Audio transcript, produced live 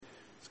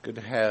Good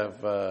to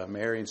have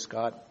Mary and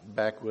Scott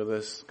back with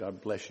us.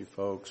 God bless you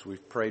folks.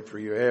 We've prayed for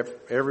you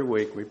every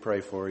week. We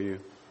pray for you.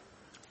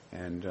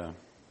 And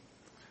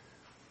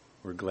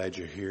we're glad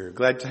you're here.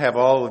 Glad to have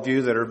all of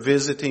you that are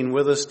visiting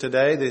with us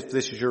today. If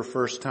this is your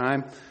first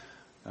time,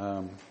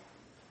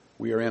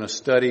 we are in a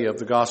study of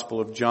the Gospel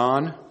of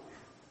John.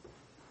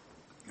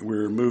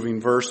 We're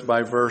moving verse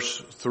by verse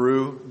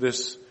through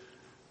this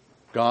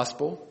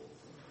Gospel.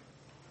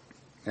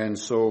 And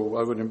so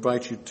I would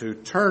invite you to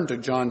turn to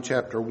John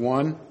chapter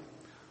 1.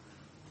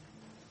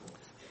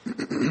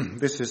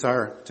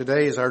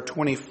 Today is our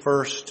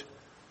 21st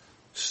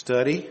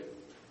study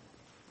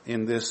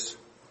in this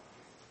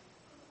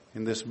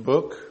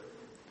book.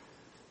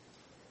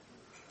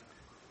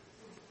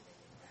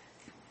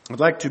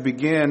 I'd like to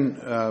begin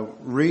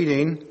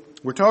reading.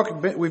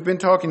 We've been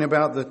talking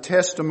about the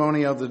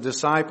testimony of the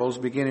disciples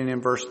beginning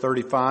in verse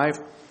 35.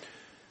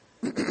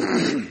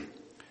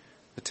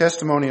 The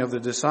testimony of the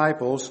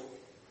disciples.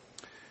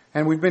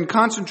 And we've been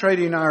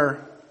concentrating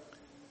our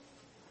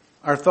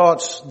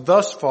thoughts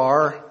thus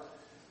far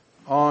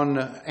on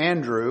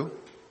Andrew,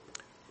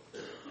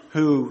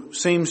 who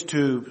seems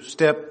to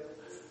step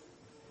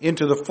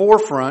into the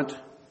forefront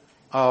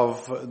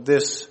of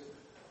this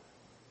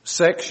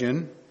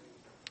section.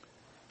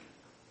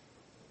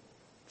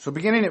 So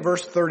beginning at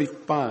verse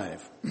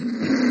 35.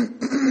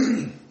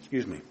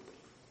 Excuse me.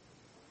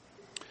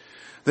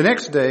 The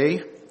next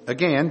day,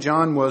 again,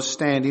 John was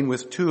standing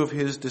with two of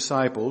his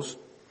disciples,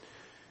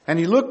 and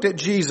he looked at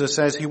Jesus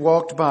as he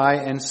walked by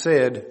and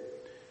said,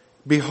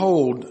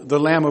 "Behold, the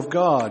Lamb of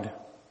God."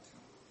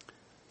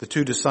 The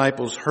two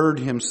disciples heard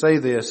him say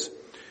this,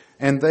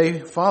 and they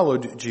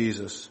followed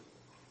Jesus.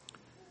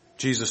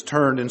 Jesus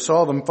turned and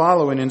saw them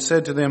following and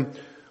said to them,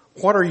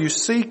 "What are you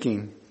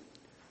seeking?"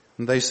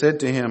 And they said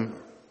to him,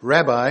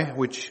 "Rabbi,"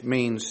 which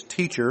means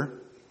teacher,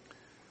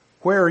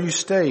 "where are you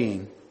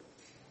staying?"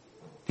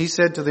 He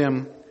said to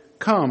them,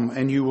 "Come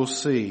and you will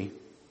see."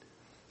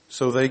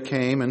 So they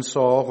came and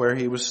saw where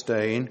he was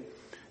staying,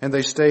 and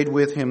they stayed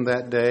with him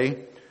that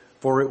day,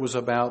 for it was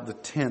about the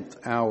 10th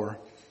hour.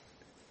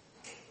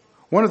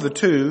 One of the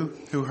two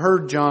who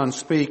heard John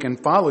speak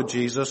and followed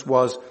Jesus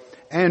was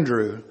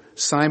Andrew,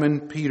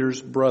 Simon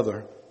Peter's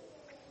brother.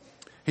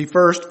 He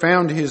first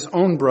found his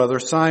own brother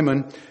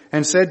Simon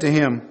and said to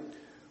him,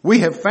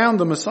 "We have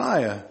found the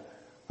Messiah,"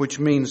 which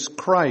means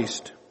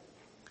Christ.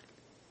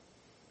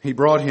 He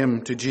brought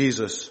him to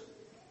Jesus.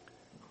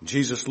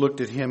 Jesus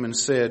looked at him and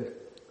said,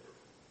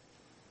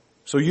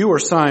 "So you are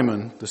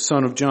Simon, the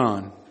son of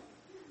John.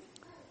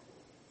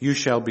 You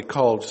shall be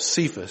called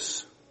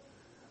Cephas,"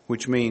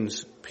 which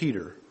means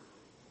Peter.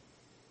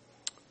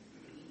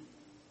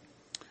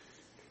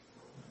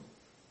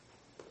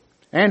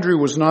 Andrew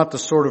was not the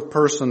sort of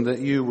person that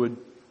you would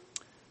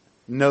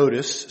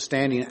notice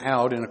standing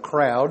out in a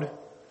crowd.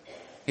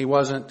 He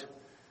was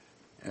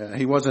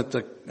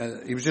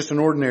just an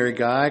ordinary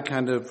guy,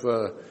 kind of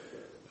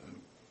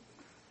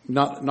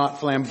not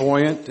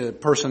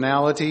flamboyant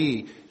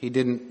personality. He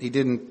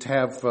didn't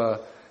have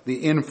the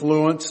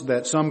influence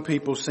that some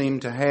people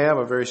seem to have,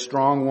 a very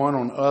strong one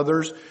on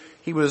others.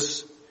 He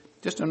was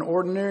just an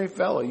ordinary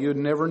fellow. You'd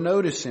never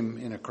notice him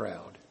in a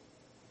crowd.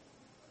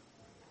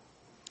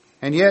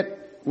 And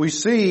yet we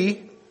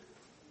see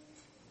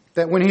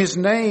that when his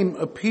name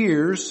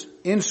appears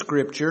in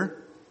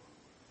Scripture,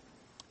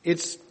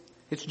 it's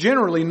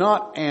generally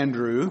not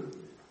Andrew.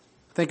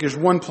 I think there's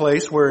one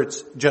place where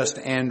it's just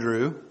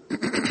Andrew.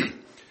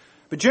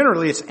 But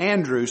generally it's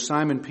Andrew,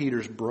 Simon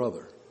Peter's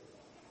brother.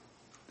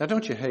 Now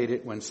don't you hate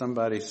it when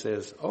somebody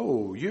says,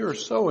 "Oh, you're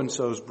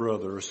so-and-so's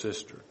brother or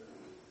sister,"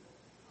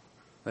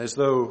 as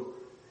though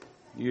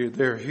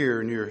they're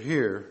here and you're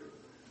here.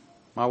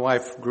 My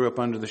wife grew up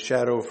under the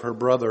shadow of her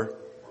brother,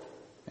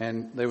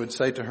 and they would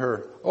say to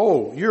her,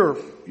 "Oh, you're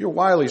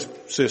Wiley's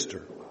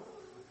sister."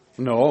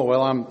 "No,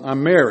 well,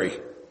 I'm Mary."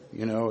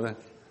 You know.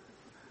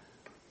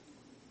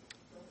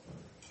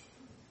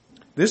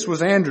 This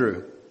was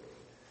Andrew.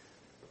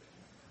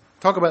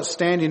 Talk about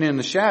standing in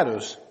the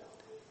shadows.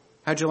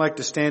 How'd you like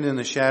to stand in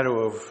the shadow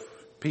of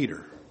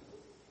Peter?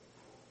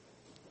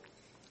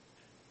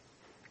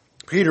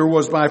 Peter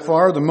was by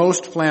far the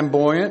most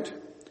flamboyant,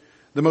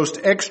 the most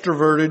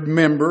extroverted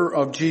member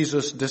of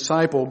Jesus'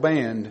 disciple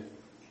band.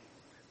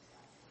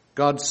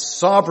 God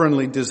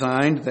sovereignly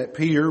designed that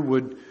Peter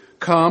would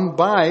come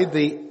by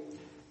the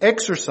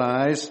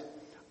exercise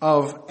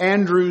of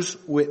Andrew's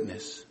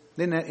witness.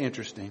 Isn't that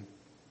interesting?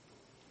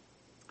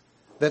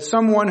 That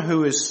someone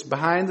who is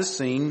behind the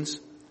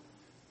scenes,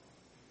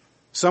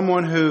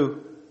 someone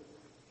who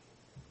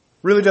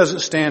really doesn't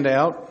stand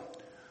out,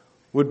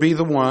 would be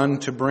the one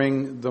to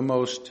bring the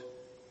most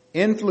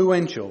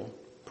influential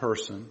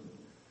person,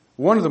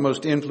 one of the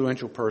most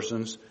influential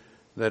persons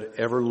that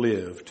ever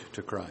lived,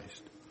 to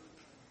Christ.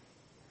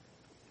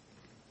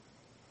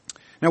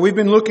 Now we've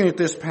been looking at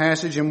this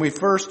passage, and we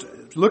first,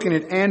 looking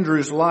at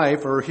Andrew's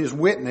life or his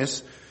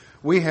witness,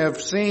 we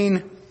have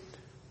seen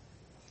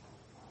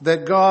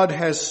that God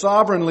has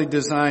sovereignly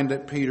designed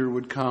that Peter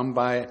would come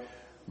by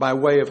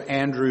way of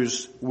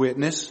Andrew's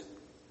witness.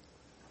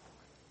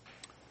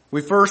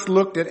 We first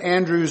looked at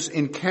Andrew's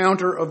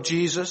encounter of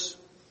Jesus.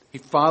 He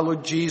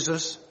followed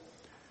Jesus.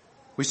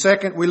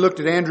 We looked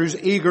at Andrew's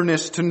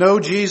eagerness to know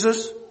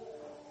Jesus.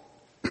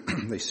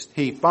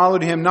 He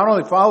followed him, not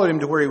only followed him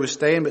to where he was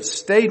staying, but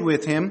stayed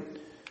with him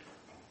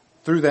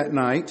through that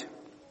night.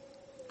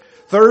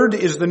 Third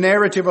is the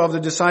narrative of the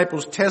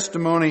disciples'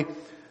 testimony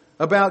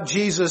about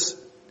Jesus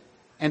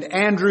and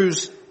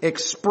Andrew's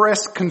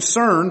expressed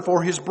concern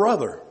for his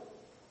brother.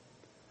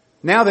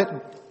 Now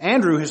that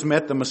Andrew has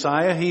met the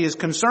Messiah, he is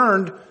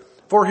concerned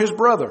for his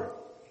brother,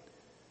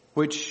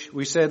 which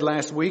we said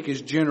last week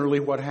is generally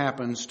what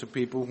happens to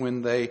people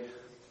when they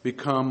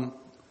become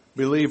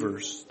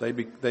believers.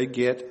 They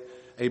get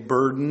a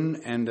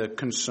burden and a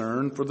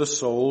concern for the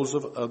souls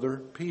of other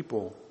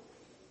people.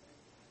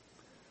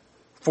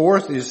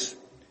 Fourth is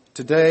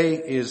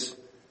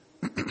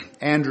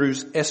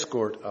Andrew's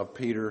escort of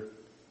Peter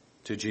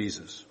to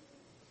Jesus.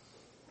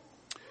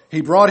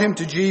 He brought him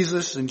to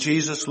Jesus, and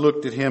Jesus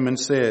looked at him and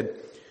said,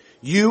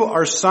 "You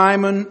are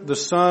Simon, the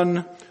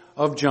son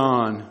of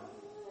John.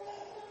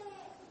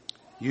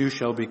 You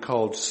shall be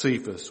called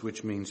Cephas,"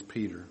 which means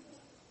Peter.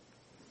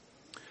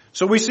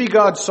 So we see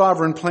God's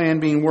sovereign plan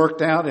being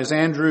worked out as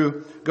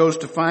Andrew goes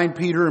to find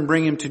Peter and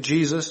bring him to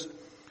Jesus.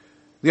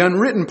 The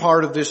unwritten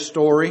part of this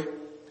story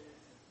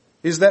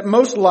is that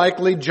most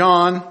likely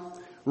John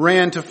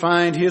ran to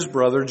find his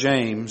brother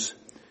James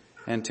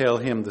and tell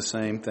him the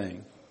same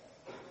thing.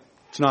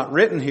 It's not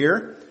written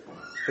here,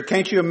 but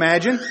can't you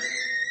imagine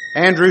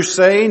Andrew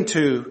saying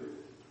to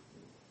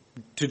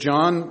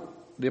John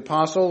the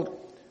apostle,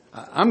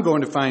 "I'm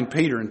going to find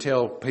Peter and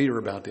tell Peter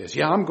about this.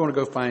 Yeah, I'm going to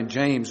go find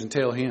James and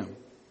tell him."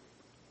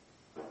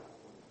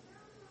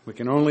 We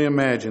can only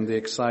imagine the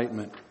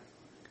excitement.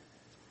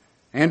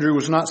 Andrew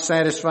was not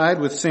satisfied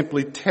with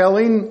simply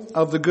telling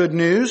of the good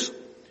news,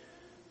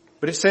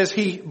 but it says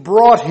he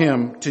brought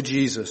him to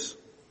Jesus.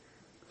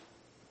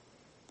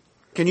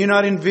 Can you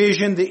not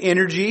envision the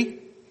energy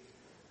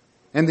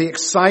and the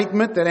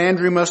excitement that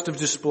Andrew must have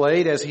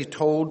displayed as he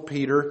told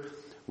Peter,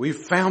 "We've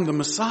found the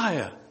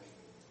Messiah"?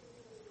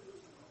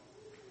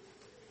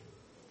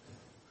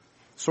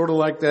 Sort of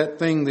like that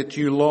thing that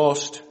you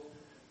lost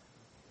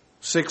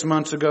 6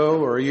 months ago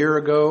or a year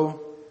ago,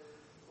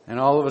 and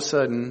all of a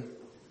sudden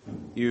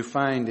you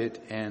find it,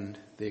 and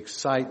the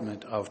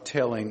excitement of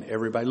telling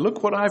everybody,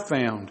 "Look what I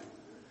found."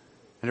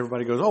 And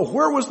everybody goes, "Oh,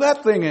 where was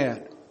that thing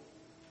at?"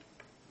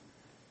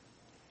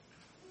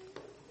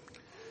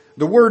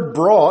 The word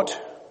 "brought"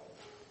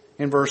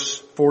 in verse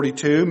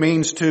 42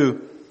 means to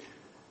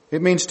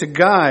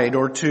guide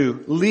or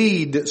to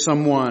lead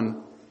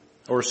someone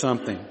or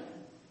something.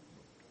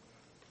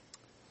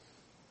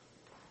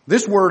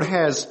 This word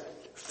has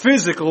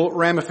physical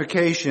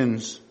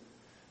ramifications,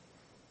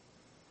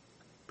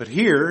 but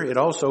here it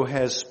also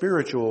has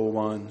spiritual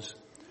ones.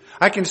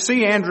 I can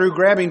see Andrew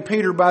grabbing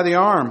Peter by the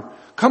arm.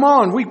 "Come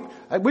on,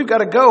 we've got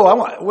to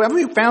go.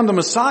 We found the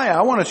Messiah.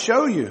 I want to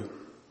show you."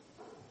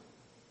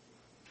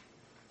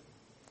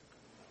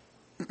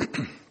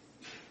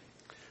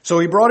 So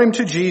he brought him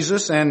to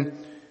Jesus, and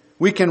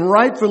we can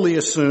rightfully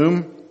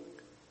assume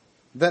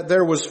that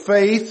there was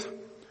faith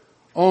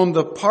on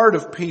the part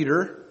of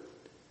Peter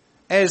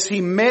as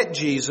he met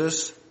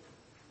Jesus.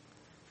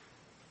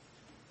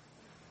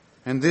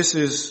 And this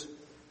is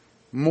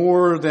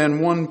more than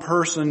one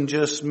person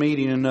just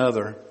meeting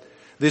another.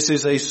 This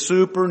is a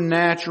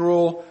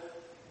supernatural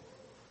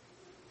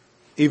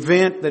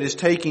event that is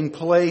taking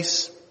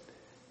place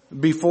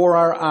before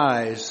our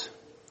eyes.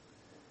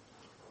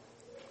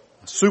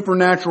 A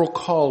supernatural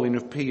calling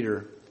of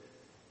Peter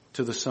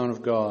to the Son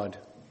of God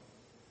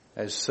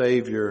as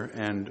Savior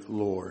and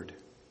Lord.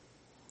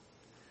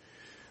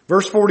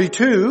 Verse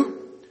 42,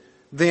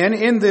 then,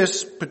 in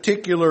this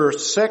particular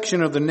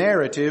section of the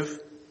narrative,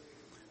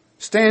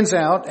 stands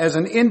out as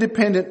an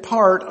independent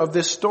part of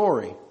this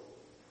story,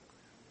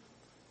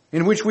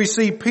 in which we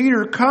see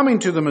Peter coming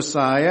to the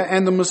Messiah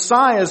and the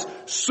Messiah's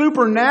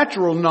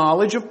supernatural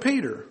knowledge of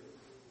Peter.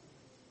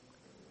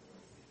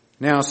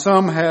 Now,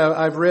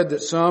 I've read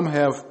that some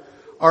have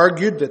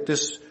argued that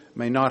this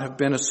may not have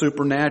been a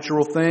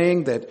supernatural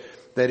thing, that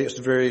it's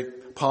very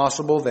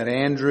possible that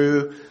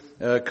Andrew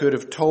could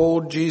have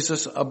told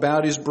Jesus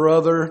about his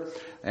brother,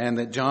 and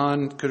that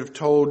John could have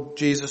told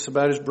Jesus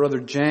about his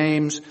brother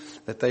James,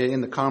 that they,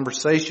 in the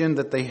conversation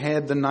that they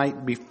had the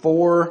night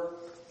before.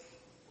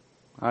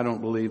 I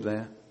don't believe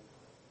that.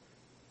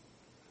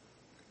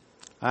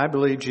 I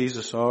believe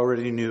Jesus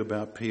already knew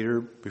about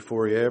Peter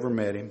before he ever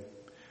met him,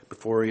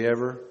 before he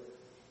ever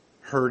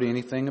heard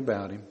anything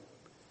about him.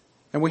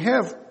 And we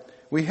have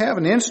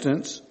an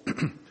instance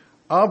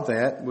of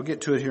that. We'll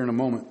get to it here in a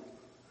moment.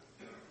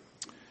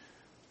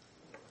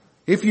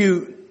 If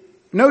you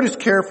notice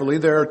carefully,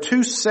 there are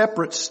two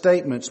separate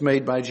statements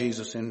made by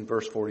Jesus in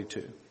verse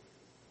 42.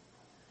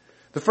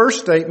 The first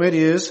statement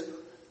is,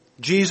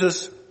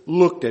 Jesus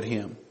looked at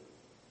him.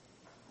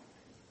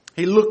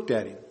 He looked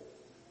at him,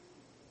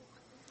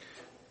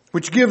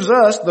 which gives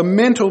us the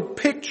mental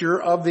picture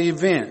of the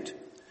event.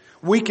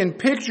 We can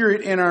picture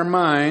it in our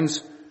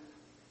minds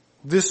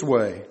this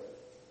way.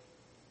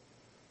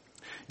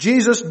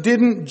 Jesus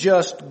didn't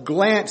just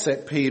glance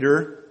at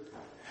Peter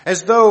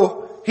as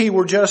though he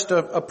were just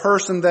a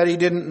person that he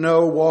didn't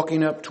know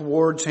walking up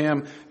towards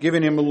him,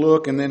 giving him a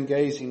look and then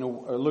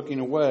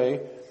looking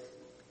away.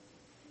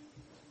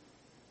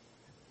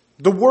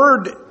 The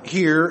word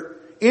here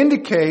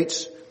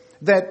indicates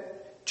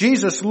that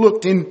Jesus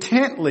looked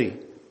intently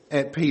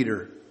at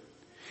Peter.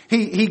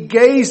 He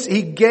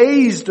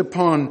gazed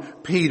upon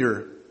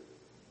Peter.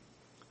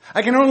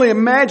 I can only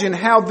imagine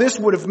how this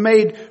would have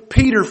made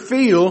Peter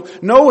feel,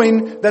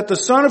 knowing that the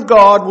Son of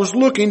God was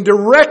looking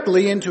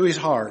directly into his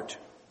heart.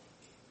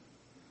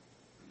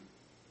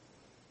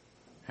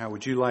 How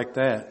would you like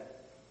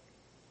that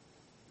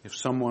if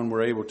someone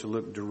were able to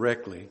look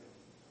directly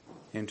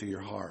into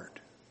your heart?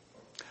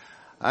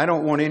 I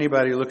don't want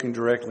anybody looking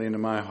directly into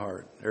my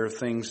heart. There are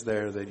things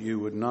there that you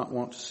would not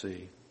want to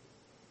see.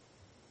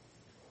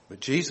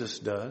 But Jesus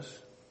does.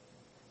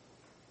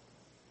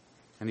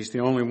 And He's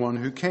the only one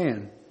who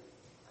can.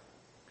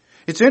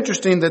 It's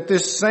interesting that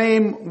this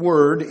same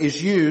word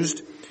is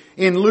used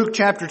in Luke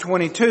chapter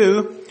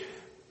 22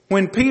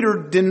 when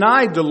Peter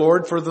denied the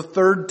Lord for the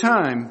third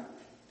time.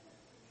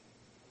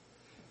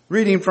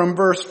 Reading from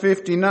verse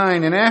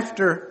 59, and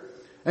after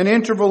an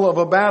interval of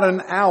about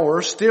an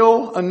hour,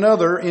 still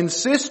another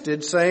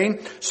insisted, saying,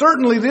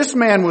 "Certainly this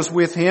man was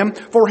with him,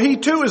 for he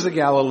too is a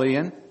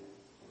Galilean."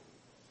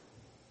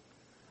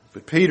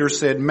 But Peter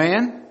said,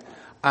 "Man,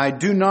 I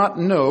do not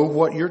know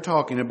what you're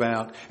talking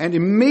about." And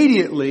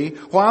immediately,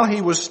 while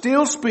he was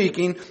still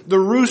speaking, the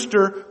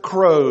rooster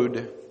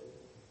crowed.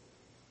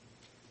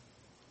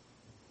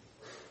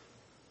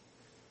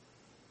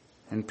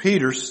 And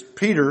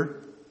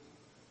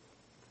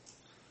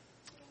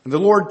the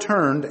Lord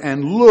turned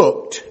and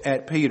looked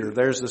at Peter.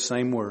 There's the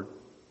same word.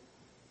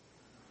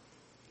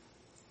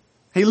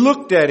 He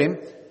looked at him.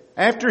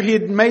 After he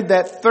had made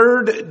that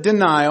third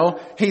denial,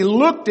 he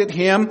looked at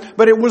him,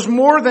 but it was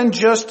more than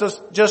just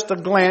a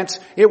glance.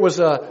 It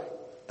was a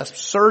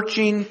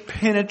searching,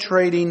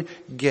 penetrating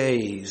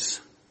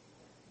gaze.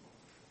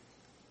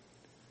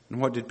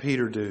 And what did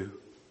Peter do?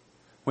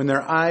 When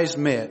their eyes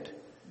met,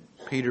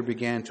 Peter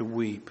began to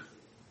weep.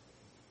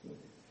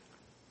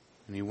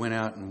 And he went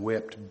out and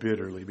wept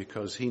bitterly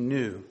because he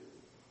knew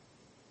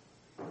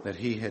that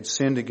he had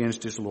sinned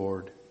against his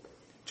Lord,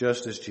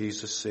 just as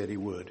Jesus said he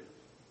would.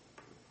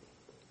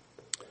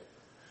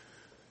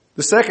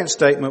 The second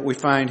statement we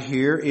find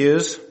here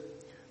is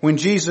when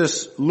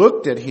Jesus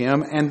looked at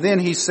him and then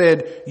he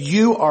said,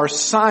 "You are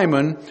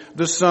Simon,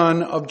 the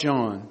son of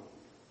John."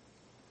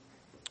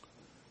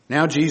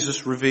 Now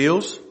Jesus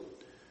reveals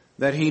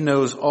that he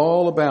knows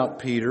all about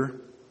Peter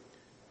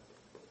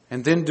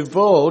and then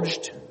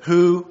divulged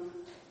who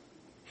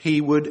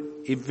he would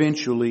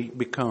eventually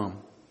become.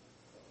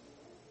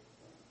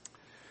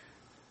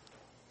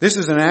 This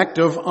is an act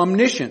of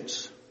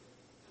omniscience.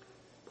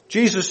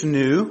 Jesus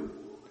knew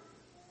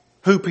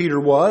who Peter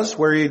was,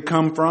 where he had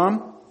come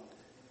from.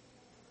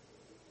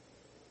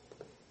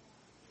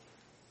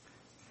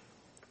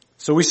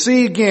 So we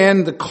see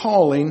again the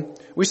calling.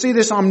 We see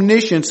this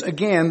omniscience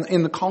again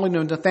in the calling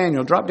of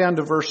Nathanael. Drop down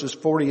to verses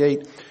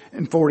 48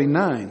 and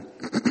 49.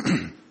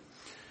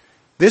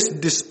 This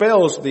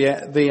dispels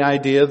the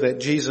idea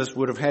that Jesus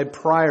would have had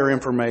prior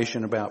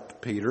information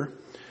about Peter.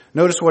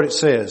 Notice what it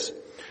says.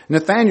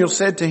 Nathanael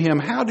said to him,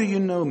 "How do you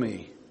know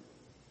me?"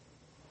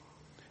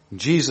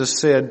 Jesus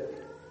said,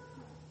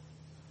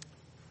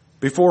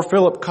 "Before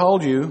Philip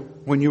called you,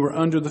 when you were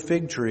under the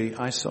fig tree,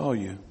 I saw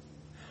you."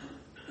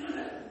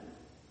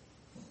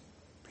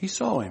 He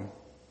saw him.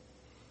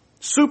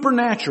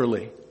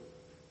 Supernaturally.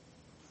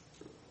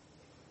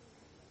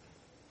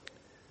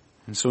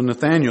 And so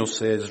Nathanael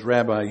says,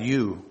 "Rabbi,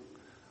 you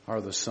are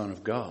the Son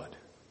of God."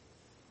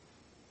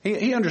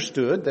 He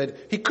understood that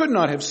he could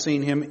not have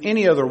seen him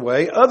any other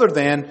way other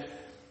than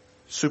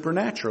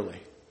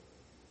supernaturally.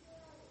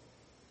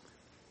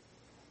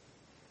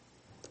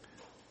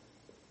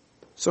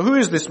 So who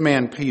is this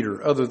man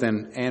Peter other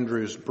than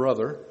Andrew's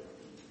brother?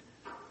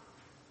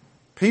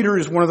 Peter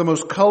is one of the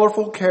most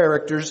colorful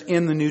characters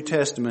in the New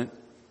Testament.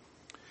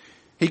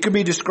 He could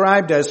be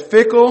described as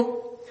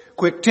fickle,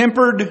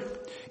 quick-tempered,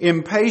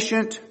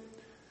 impatient,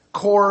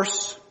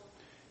 coarse,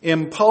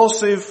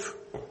 impulsive,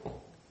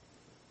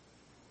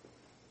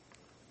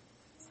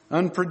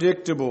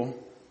 unpredictable,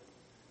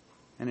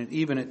 and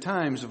even at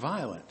times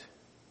violent.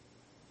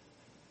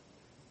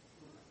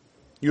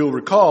 You'll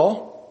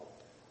recall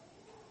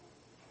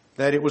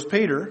that it was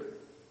Peter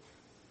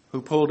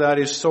who pulled out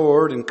his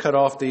sword and cut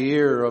off the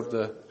ear of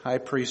the high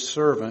priest's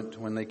servant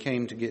when they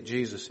came to get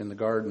Jesus in the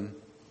garden.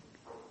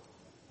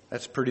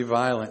 That's pretty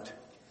violent.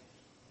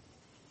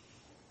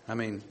 I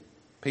mean,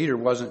 Peter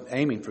wasn't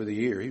aiming for the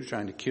ear. He was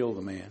trying to kill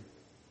the man.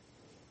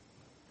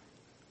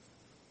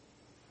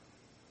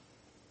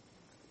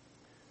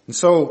 And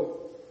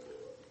so,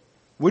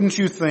 wouldn't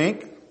you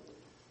think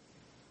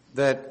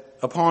that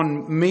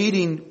upon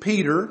meeting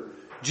Peter,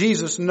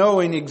 Jesus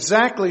knowing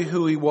exactly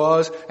who he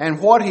was and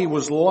what he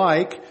was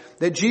like,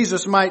 that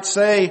Jesus might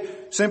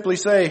simply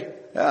say,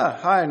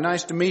 "Hi,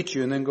 nice to meet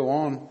you," and then go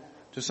on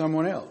to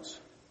someone else?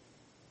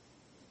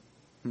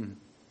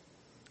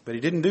 But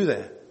he didn't do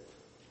that.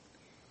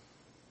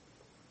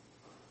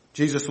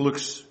 Jesus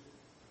looks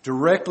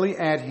directly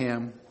at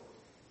him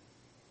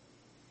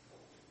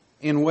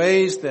in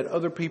ways that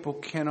other people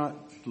cannot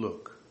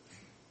look.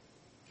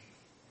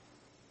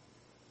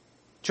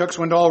 Chuck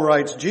Swindoll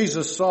writes,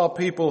 Jesus saw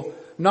people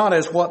not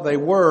as what they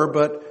were,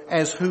 but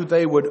as who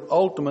they would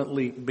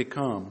ultimately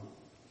become.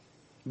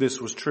 This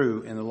was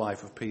true in the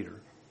life of Peter.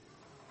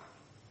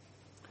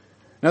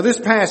 Now this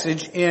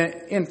passage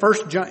in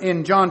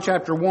John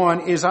chapter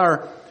 1 is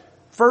our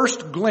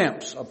first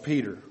glimpse of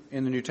Peter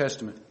in the New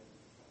Testament.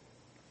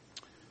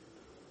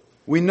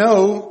 We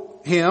know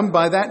him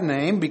by that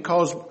name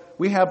because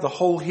we have the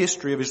whole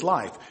history of his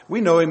life.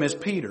 We know him as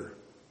Peter.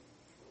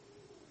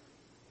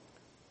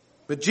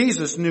 But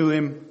Jesus knew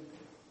him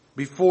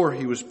before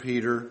he was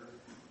Peter,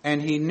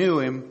 and he knew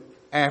him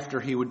after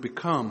he would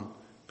become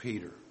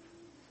Peter.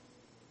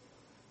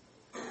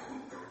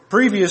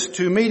 Previous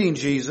to meeting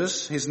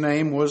Jesus, his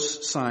name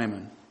was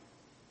Simon.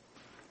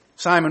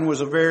 Simon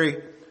was a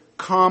very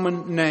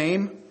common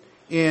name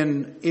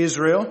in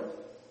Israel.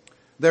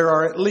 There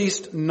are at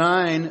least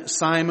 9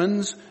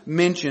 Simons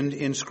mentioned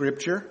in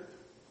Scripture.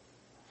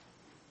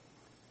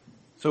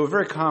 So a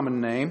very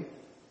common name.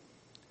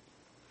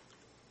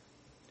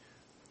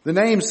 The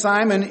name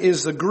Simon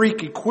is the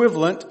Greek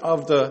equivalent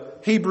of the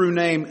Hebrew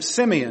name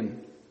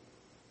Simeon.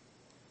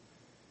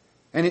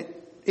 And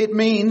it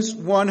means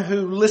one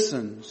who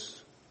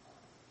listens.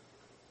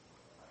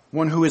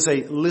 One who is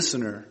a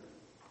listener.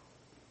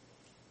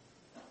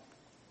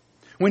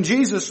 When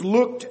Jesus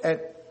looked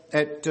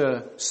at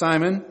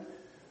Simon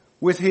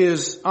with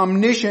his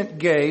omniscient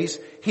gaze,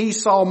 he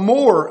saw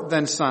more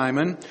than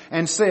Simon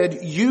and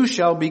said, "You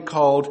shall be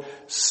called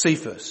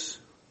Cephas,"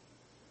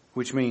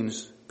 which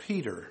means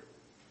Peter.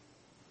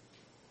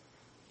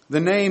 The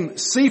name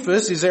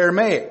Cephas is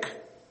Aramaic,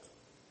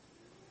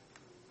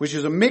 which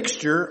is a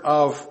mixture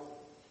of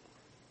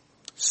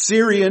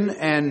Syrian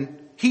and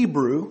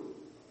Hebrew,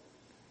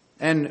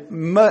 and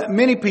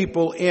many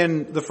people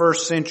in the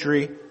first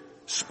century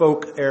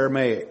spoke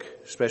Aramaic,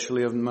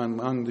 especially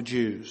among the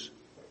Jews.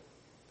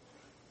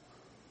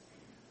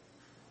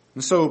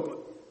 And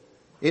so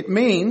it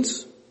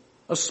means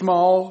a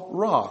small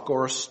rock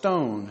or a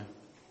stone.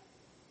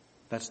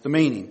 That's the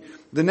meaning.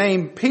 The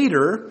name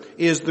Peter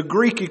is the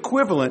Greek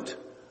equivalent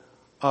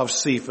of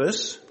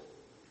Cephas.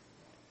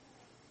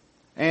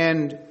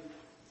 And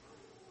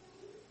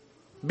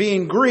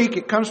being Greek,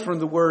 it comes from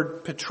the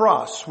word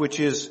Petros,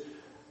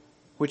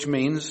 which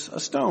means a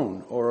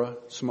stone or a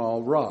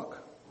small rock.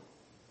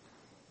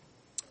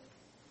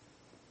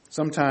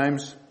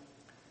 Sometimes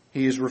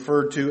he is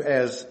referred to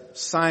as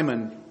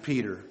Simon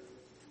Peter.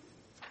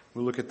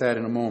 We'll look at that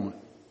in a moment.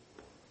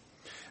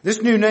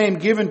 This new name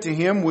given to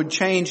him would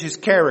change his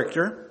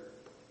character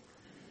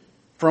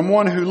from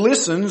one who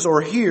listens or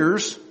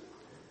hears,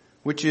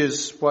 which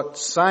is what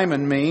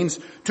Simon means,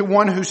 to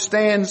one who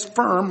stands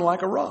firm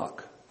like a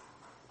rock.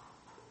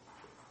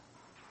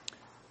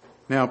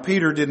 Now,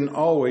 Peter didn't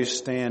always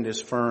stand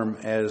as firm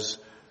as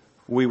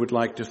we would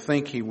like to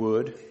think he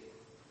would.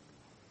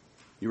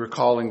 You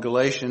recall in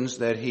Galatians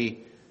that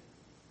he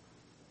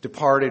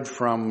departed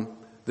from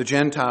the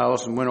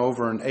Gentiles and went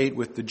over and ate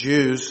with the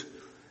Jews,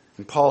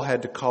 and Paul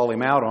had to call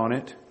him out on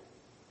it.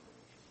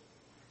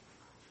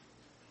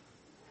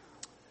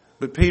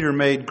 But Peter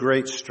made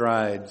great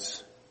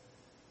strides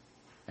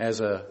as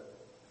a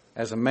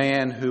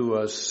man who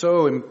was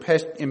so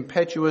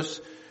impetuous,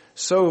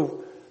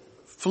 so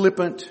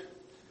flippant.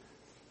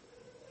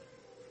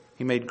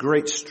 He made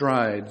great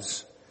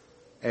strides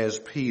as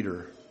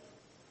Peter.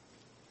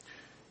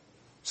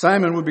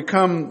 Simon would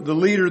become the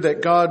leader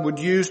that God would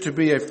use to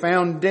be a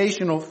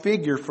foundational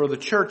figure for the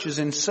church's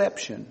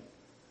inception.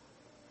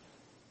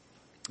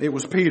 It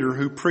was Peter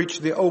who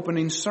preached the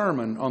opening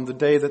sermon on the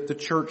day that the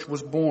church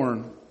was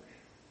born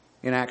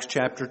in Acts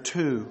chapter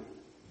 2.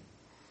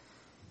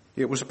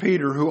 It was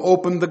Peter who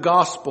opened the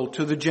gospel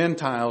to the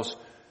Gentiles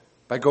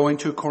by going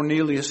to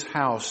Cornelius'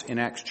 house in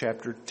Acts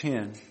chapter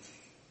 10.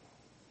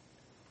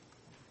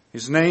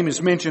 His name is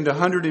mentioned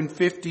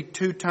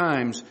 152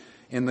 times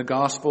in the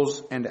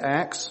Gospels and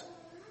Acts,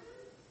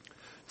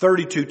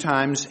 32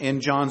 times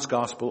in John's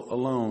Gospel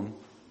alone.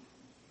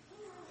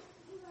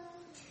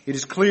 It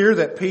is clear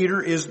that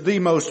Peter is the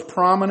most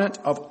prominent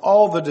of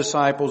all the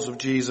disciples of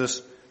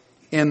Jesus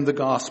in the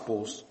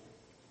Gospels.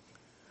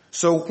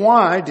 So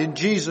why did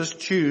Jesus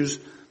choose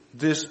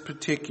this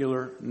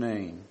particular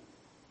name?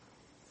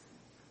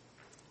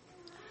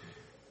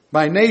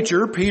 By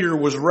nature, Peter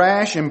was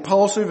rash,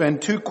 impulsive,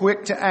 and too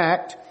quick to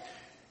act.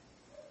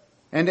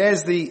 And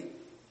as the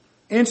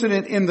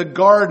incident in the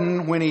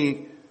garden when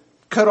he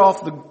cut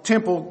off the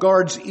temple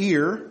guard's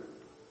ear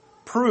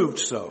proved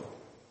so.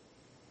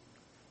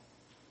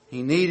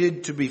 He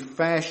needed to be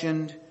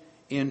fashioned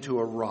into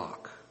a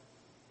rock.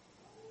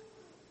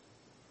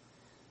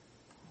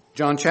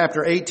 John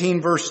chapter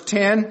 18 verse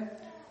 10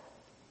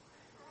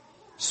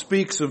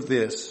 speaks of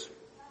this.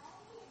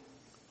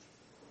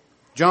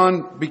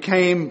 John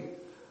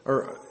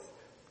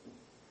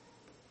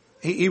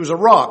he was a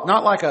rock,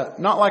 not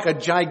like a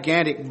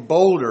gigantic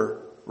boulder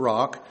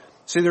rock.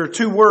 See, there are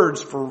two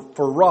words for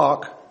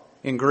rock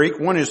in Greek.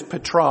 One is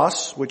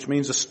petros, which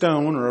means a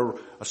stone or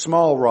a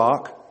small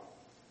rock.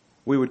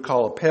 We would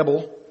call a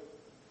pebble.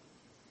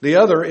 The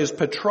other is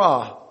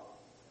petra,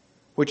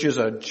 which is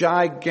a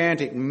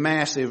gigantic,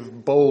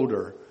 massive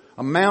boulder,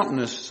 a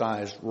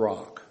mountainous-sized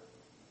rock.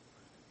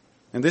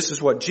 And this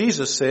is what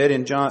Jesus said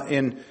in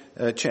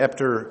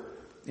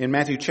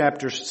Matthew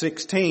chapter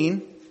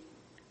 16.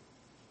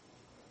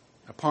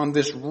 Upon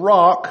this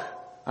rock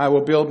I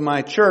will build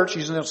my church.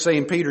 He's not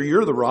saying, Peter,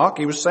 you're the rock.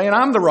 He was saying,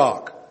 I'm the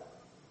rock.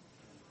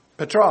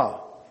 Petra.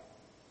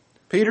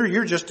 Peter,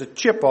 you're just a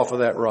chip off of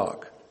that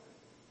rock.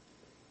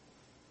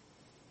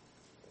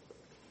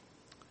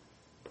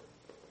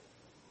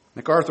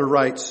 MacArthur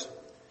writes,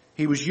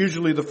 he was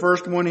usually the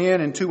first one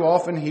in, and too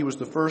often he was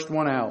the first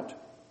one out.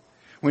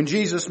 When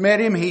Jesus met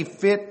him, he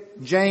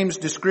fit James'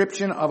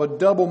 description of a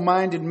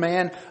double-minded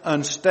man,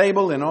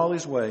 unstable in all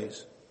his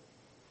ways.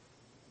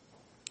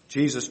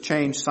 Jesus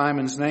changed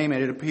Simon's name,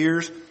 and it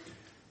appears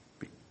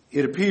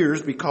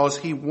because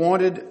he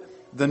wanted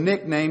the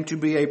nickname to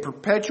be a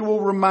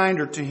perpetual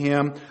reminder to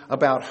him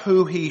about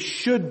who he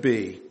should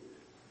be,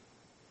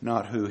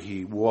 not who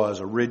he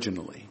was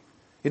originally.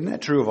 Isn't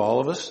that true of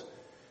all of us?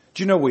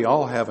 Do you know we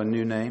all have a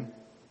new name?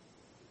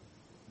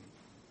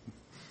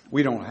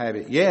 We don't have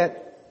it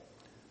yet,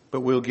 but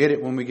we'll get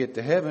it when we get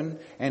to heaven,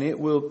 and it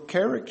will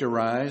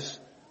characterize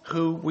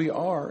who we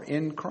are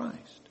in Christ.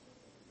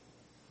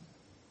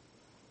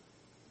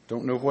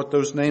 Don't know what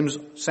those names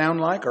sound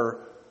like or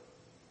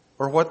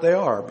what they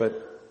are,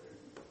 but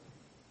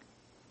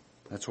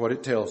that's what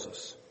it tells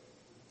us.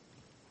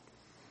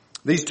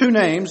 These two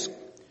names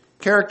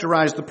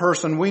characterize the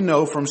person we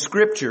know from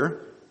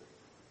Scripture,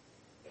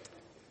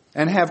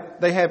 and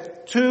they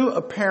have two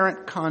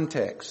apparent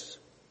contexts.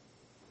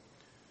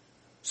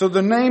 So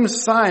the name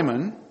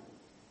Simon,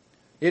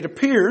 it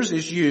appears,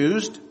 is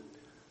used,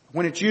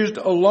 when it's used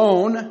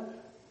alone,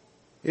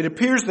 it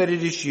appears that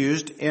it is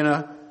used in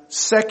a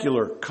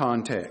secular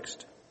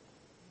context.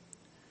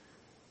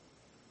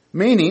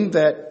 Meaning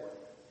that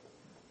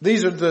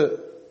these are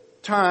the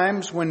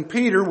times when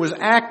Peter was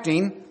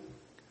acting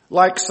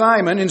like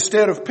Simon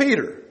instead of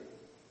Peter.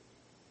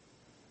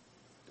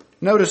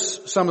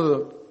 Notice some of the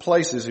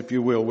places, if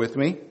you will, with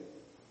me.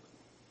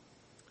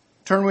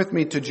 Turn with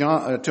me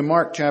to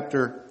Mark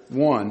chapter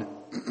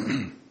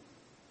 1.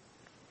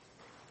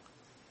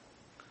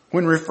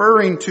 When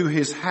referring to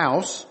his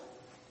house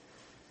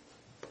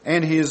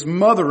and his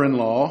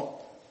mother-in-law,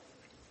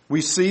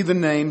 we see the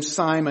name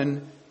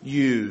Simon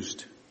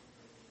used.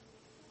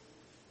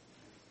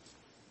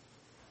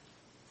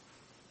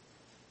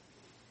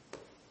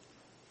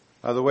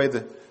 By the way,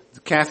 the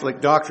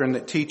Catholic doctrine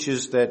that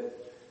teaches that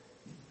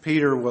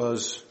Peter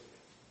was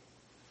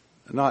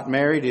not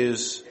married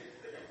is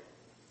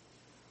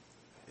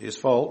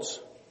false.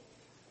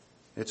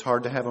 It's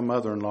hard to have a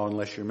mother-in-law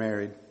unless you're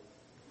married.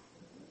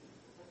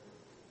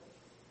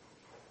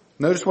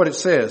 Notice what it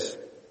says.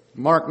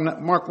 Mark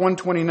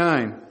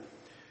 1:29.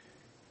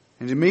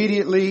 And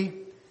immediately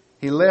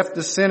he left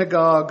the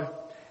synagogue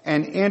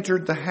and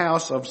entered the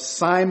house of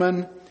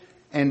Simon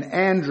and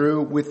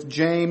Andrew with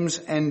James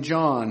and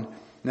John.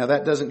 Now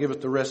that doesn't give us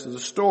the rest of the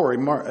story.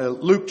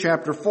 Luke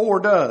chapter 4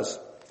 does.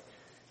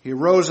 He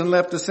arose and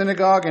left the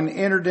synagogue and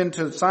entered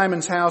into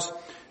Simon's house.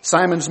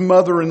 Simon's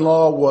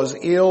mother-in-law was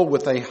ill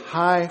with a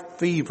high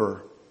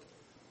fever,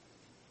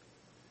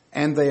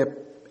 and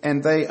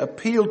they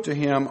appealed to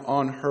him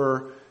on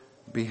her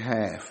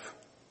behalf.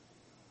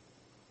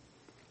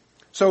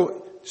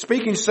 So,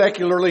 speaking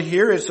secularly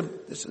here,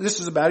 this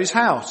is about his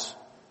house.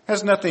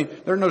 Has nothing.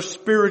 There are no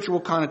spiritual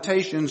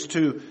connotations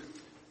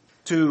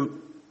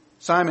to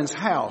Simon's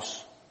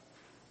house,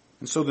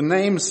 and so the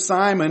name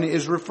Simon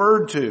is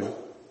referred to.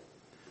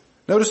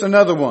 Notice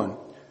another one.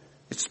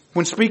 It's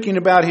when speaking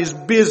about his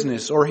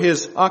business or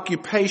his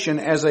occupation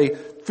as a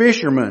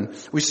fisherman.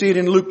 We see it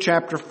in Luke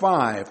chapter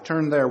 5.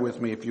 Turn there with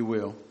me, if you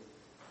will.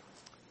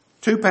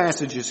 Two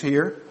passages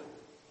here.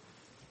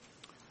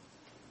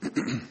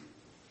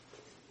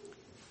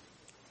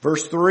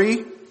 Verse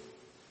 3,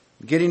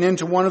 getting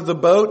into one of the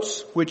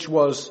boats, which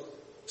was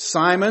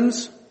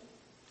Simon's.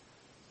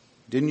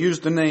 Didn't use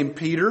the name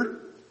Peter,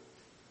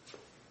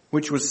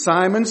 which was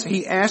Simon's.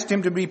 He asked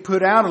him to be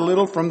put out a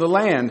little from the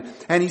land,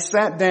 and he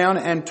sat down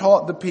and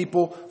taught the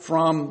people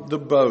from the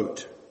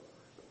boat.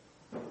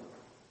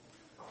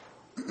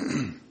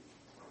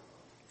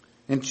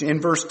 In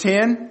verse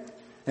 10,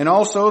 and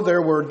also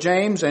there were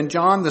James and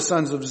John, the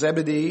sons of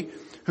Zebedee,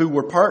 who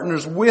were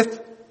partners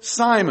with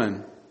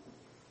Simon.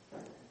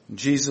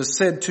 Jesus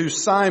said to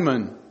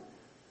Simon,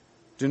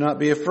 do not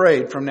be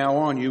afraid. From now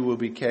on you will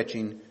be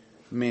catching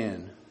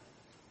men.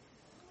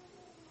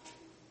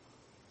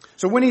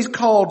 So when he's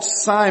called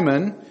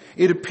Simon,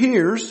 it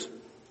appears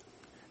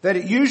that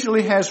it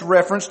usually has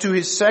reference to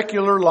his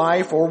secular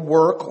life or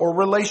work or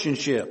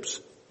relationships.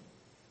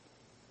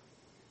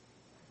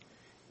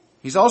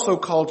 He's also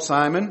called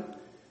Simon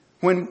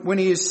when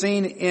he is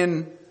seen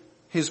in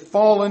his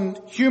fallen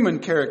human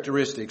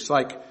characteristics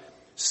like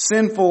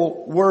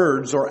sinful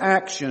words or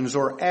actions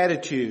or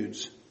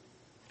attitudes.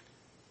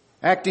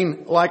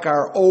 acting like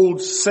our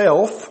old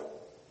self,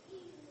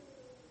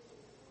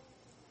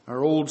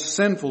 our old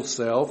sinful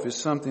self, is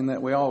something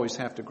that we always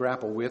have to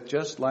grapple with,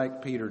 just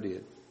like Peter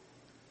did.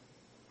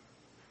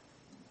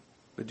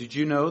 But did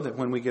you know that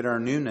when we get our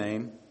new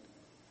name,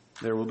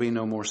 there will be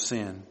no more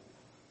sin?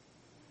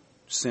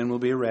 Sin will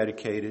be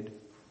eradicated,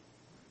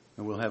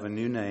 and we'll have a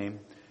new name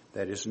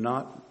that is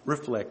not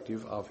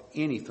reflective of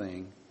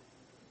anything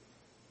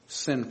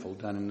sinful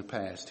done in the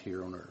past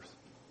here on earth.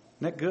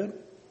 Isn't that good?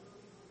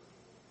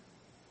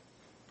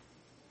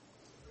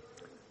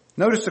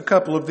 Notice a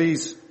couple of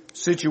these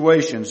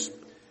situations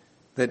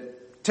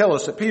that tell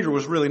us that Peter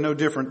was really no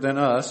different than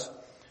us.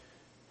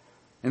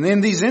 And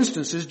in these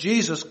instances,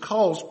 Jesus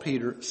calls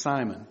Peter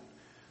Simon.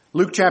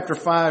 Luke chapter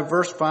 5,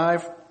 verse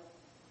 5.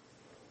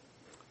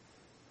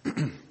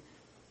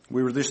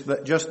 We were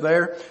just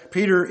there.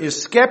 Peter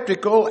is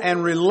skeptical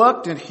and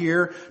reluctant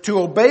here to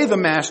obey the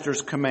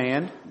master's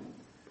command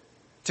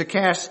to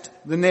cast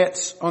the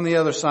nets on the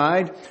other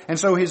side. And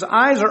so his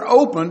eyes are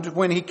opened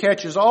when he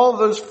catches all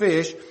those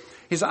fish.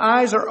 His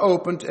eyes are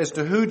opened as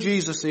to who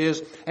Jesus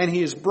is, and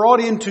he is brought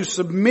into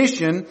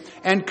submission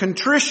and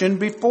contrition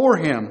before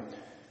him.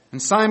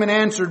 And Simon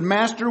answered,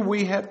 "Master,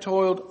 we have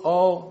toiled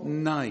all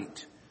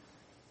night."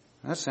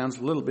 That sounds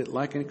a little bit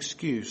like an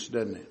excuse,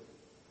 doesn't it?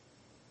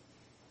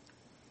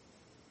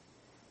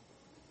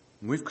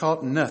 We've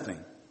caught nothing.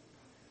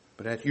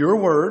 But at your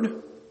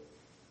word,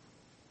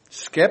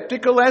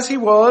 skeptical as he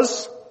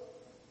was,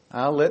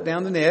 I'll let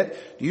down the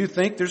net. Do you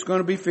think there's going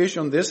to be fish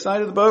on this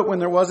side of the boat when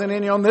there wasn't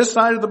any on this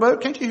side of the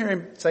boat? Can't you hear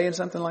him saying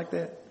something like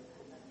that?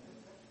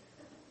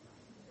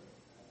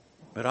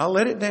 But I'll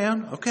let it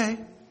down. Okay.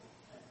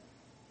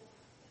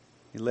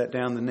 He let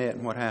down the net,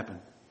 and what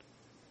happened?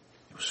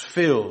 It was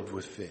filled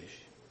with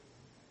fish.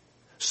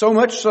 So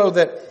much so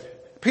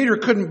that Peter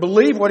couldn't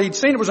believe what he'd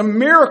seen. It was a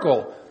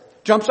miracle.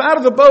 Jumps out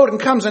of the boat and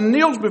comes and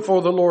kneels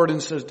before the Lord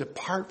and says,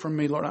 "Depart from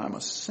me, Lord, I'm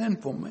a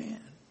sinful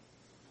man."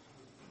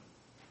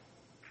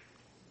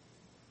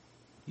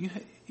 You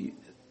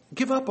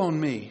give up on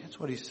me. That's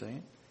what he's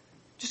saying.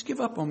 Just give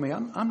up on me.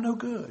 I'm no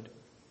good.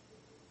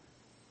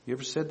 You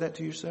ever said that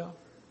to yourself?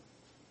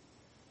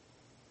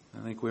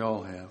 I think we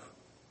all have.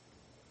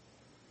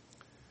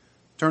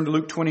 Turn to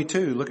Luke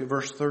 22. Look at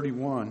verse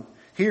 31.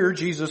 Here,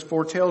 Jesus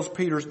foretells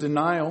Peter's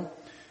denial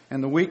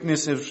and the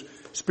weakness of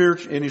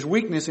his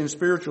weakness in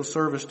spiritual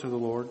service to the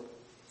Lord.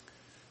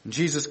 And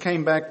Jesus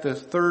came back the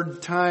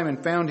third time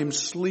and found him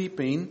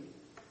sleeping.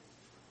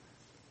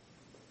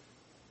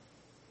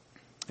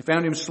 He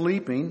found him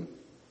sleeping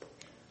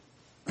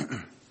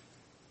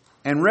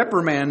and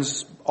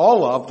reprimands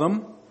all of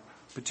them,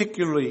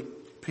 particularly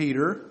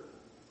Peter.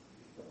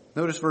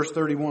 Notice verse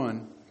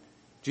 31.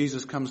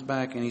 Jesus comes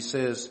back and he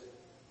says,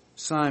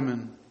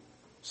 "Simon,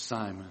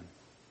 Simon."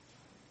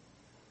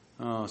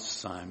 Oh,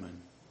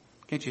 Simon.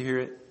 Can't you hear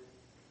it?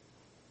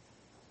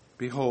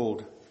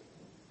 "Behold,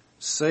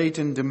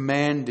 Satan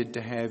demanded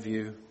to have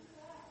you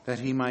that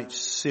he might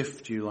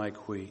sift you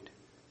like wheat."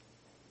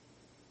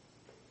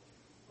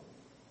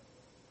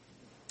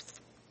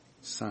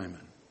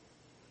 Simon.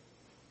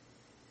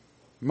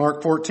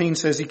 Mark 14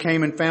 says he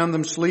came and found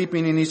them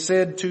sleeping, and he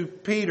said to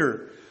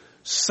Peter,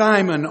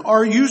 "Simon,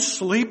 are you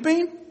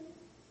sleeping?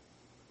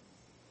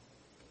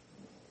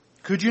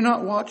 Could you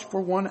not watch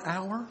for 1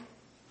 hour?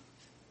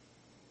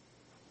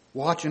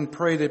 Watch and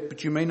pray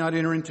that you may not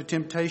enter into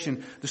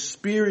temptation. The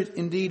spirit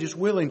indeed is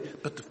willing,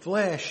 but the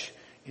flesh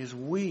is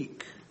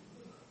weak."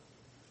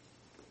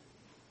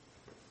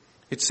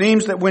 It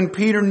seems that when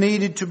Peter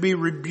needed to be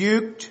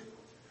rebuked,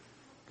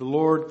 the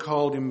Lord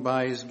called him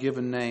by his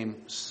given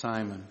name,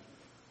 Simon.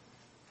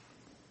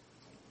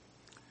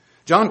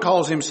 John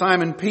calls him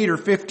Simon Peter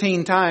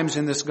 15 times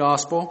in this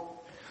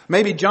gospel.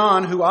 Maybe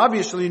John, who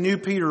obviously knew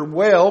Peter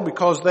well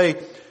because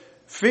they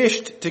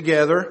fished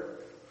together,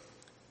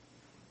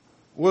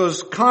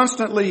 was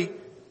constantly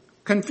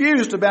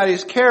confused about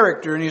his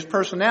character and his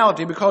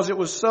personality because it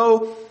was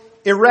so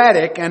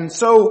erratic and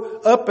so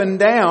up and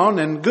down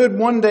and good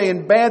one day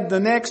and bad the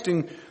next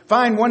and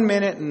fine 1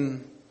 minute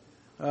and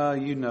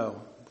you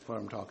know what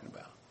I'm talking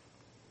about.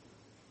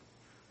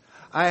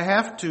 I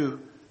have to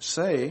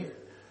say,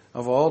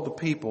 of all the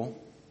people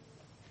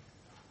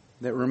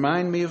that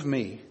remind me of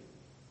me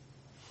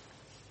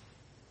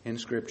in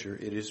Scripture,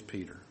 it is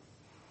Peter.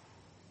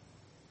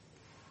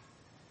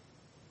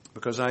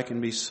 Because I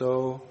can be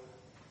so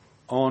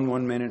on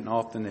 1 minute and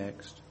off the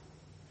next.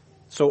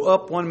 So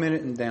up 1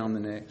 minute and down the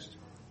next.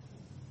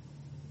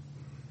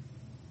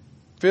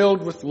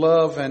 Filled with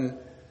love and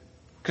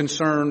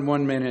concern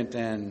 1 minute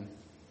and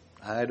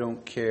I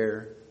don't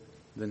care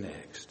the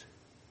next.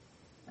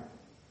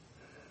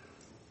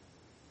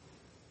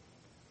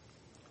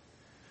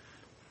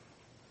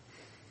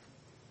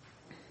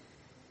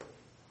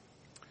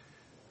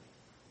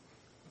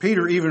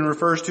 Peter even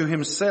refers to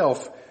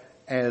himself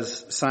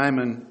as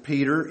Simon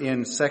Peter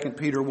in 2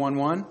 Peter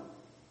 1:1.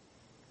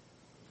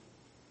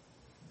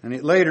 And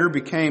it later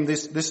became,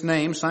 this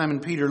name,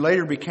 Simon Peter,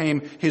 later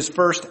became his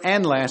first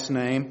and last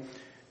name.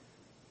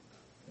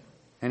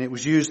 And it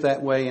was used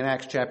that way in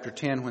Acts chapter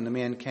 10 when the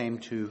men came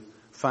to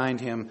find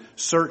him.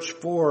 Search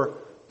for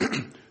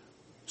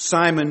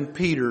Simon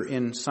Peter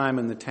in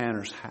Simon the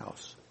tanner's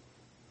house.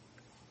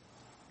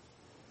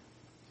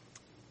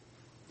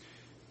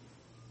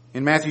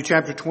 In Matthew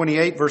chapter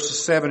 28,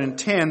 verses 7 and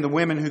 10, the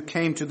women who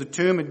came to the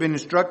tomb had been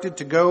instructed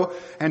to go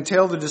and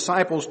tell the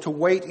disciples to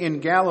wait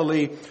in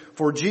Galilee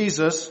for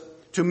Jesus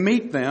to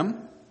meet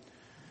them.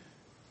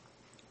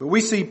 But we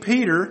see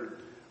Peter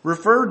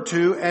referred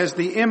to as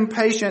the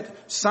impatient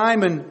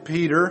Simon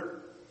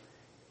Peter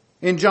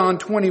in John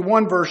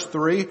 21, verse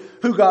 3,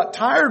 who got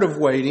tired of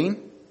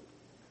waiting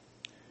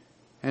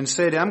and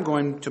said, I'm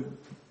going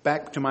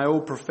back to my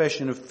old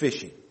profession of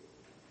fishing.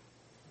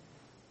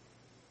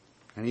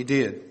 And he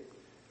did.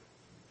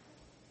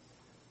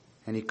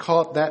 And he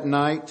caught that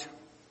night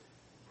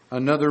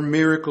another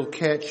miracle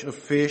catch of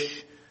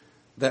fish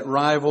that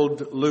rivaled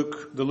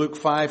the Luke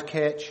 5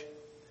 catch.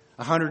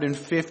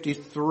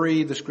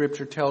 153, the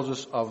scripture tells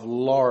us, of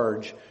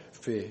large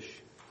fish.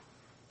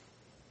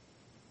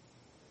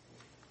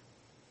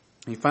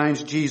 He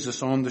finds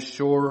Jesus on the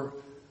shore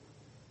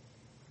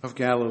of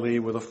Galilee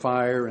with a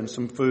fire and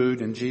some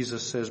food, and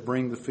Jesus says,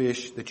 bring the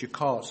fish that you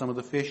caught, some of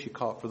the fish you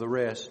caught for the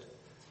rest.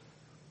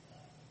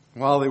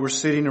 While they were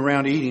sitting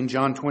around eating,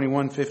 John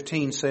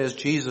 21:15 says,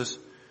 Jesus,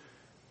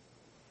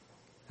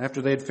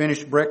 after they had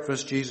finished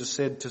breakfast, Jesus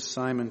said to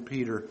Simon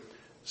Peter,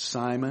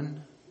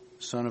 Simon,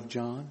 son of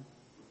John,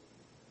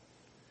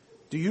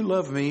 do you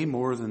love me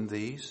more than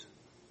these?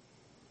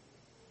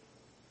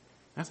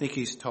 I think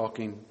he's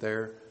talking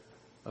there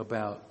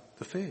about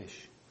the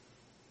fish.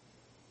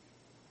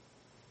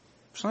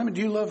 Simon,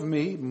 do you love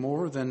me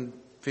more than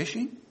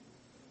fishing?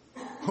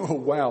 Oh,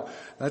 wow.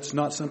 That's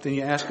not something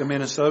you ask a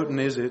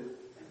Minnesotan, is it?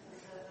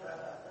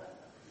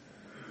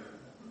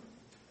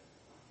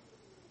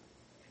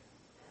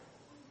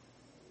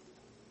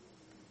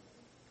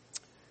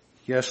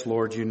 Yes,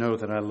 Lord, you know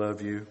that I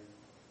love you.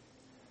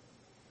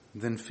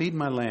 Then feed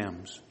my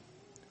lambs.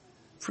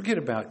 Forget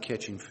about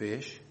catching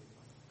fish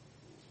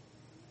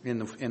in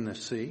the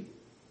sea.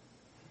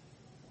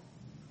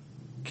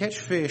 Catch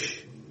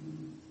fish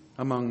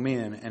among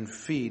men and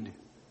feed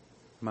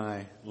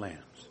my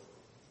lambs.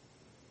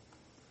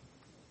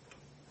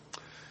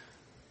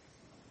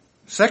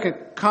 Second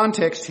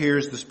context here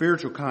is the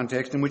spiritual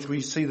context in which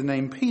we see the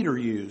name Peter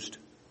used.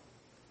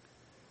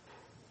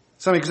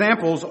 Some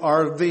examples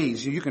are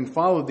these. You can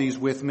follow these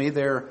with me.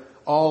 They're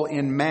all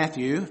in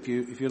Matthew. If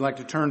you'd like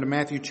to turn to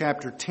Matthew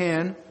chapter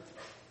 10.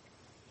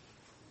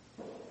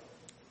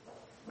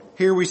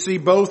 Here we see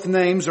both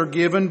names are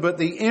given, but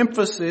the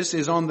emphasis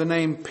is on the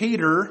name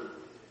Peter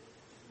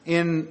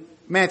in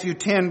Matthew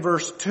 10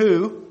 verse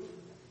 2.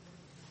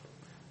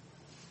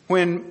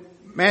 When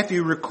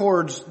Matthew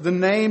records the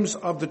names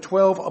of the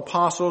 12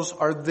 apostles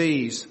are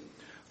these.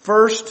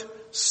 First,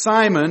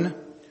 Simon,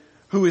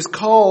 who is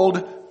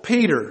called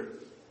Peter.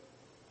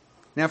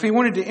 Now, if he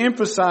wanted to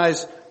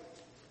emphasize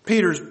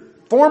Peter's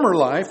former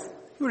life,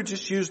 he would have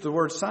just used the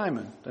word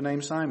Simon, the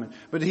name Simon.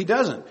 But he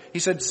doesn't. He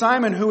said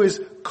Simon, who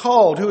is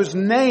called, who is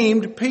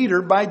named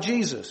Peter by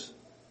Jesus.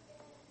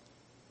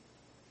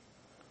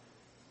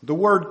 The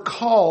word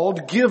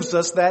called gives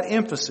us that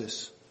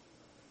emphasis.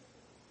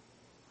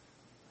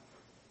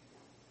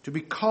 To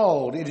be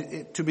called,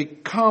 to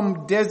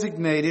become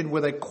designated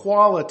with a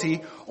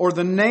quality or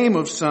the name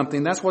of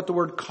something. That's what the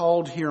word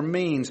called here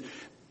means.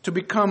 To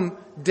become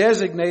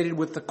designated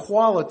with the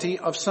quality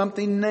of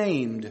something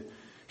named.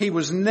 He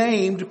was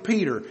named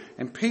Peter,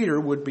 and Peter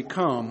would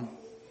become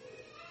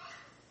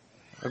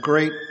a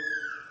great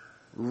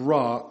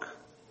rock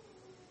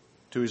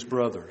to his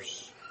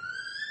brothers.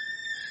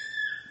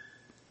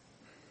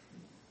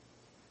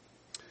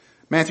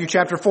 Matthew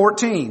chapter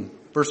 14,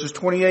 verses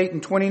 28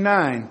 and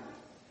 29.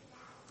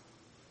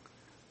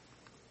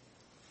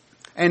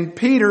 And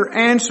Peter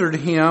answered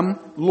him,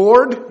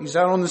 Lord, he's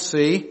out on the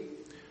sea,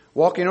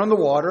 walking on the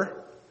water,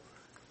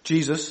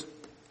 Jesus,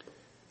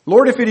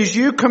 Lord, if it is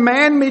you,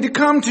 command me to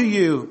come to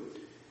you.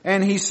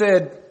 And he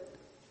said,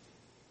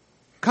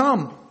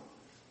 come.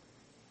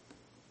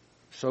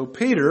 So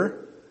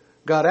Peter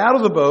got out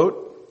of the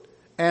boat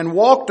and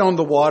walked on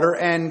the water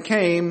and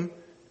came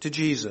to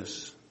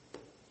Jesus.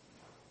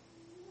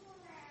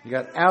 He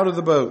got out of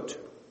the boat.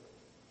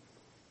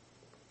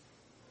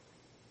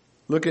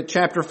 Look at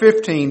chapter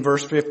 15,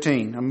 verse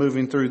 15. I'm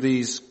moving through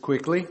these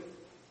quickly.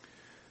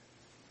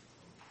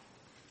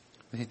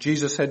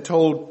 Jesus had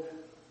told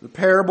the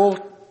parable,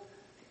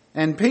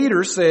 and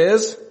Peter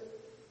says,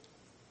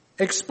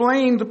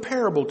 explain the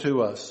parable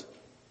to us.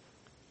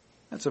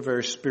 That's a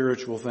very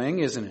spiritual thing,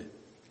 isn't it?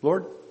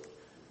 Lord,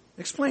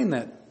 explain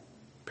that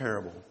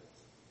parable.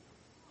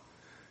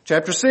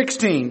 Chapter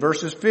 16,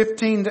 verses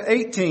 15 to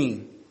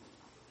 18.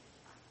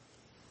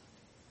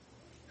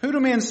 Who do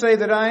men say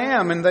that I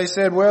am? And they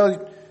said,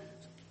 well,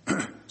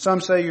 some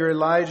say you're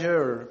Elijah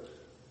or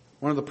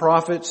one of the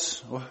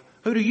prophets. Well,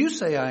 who do you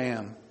say I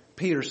am?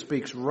 Peter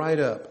speaks right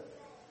up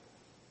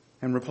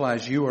and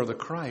replies, you are the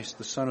Christ,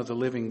 the Son of the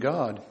living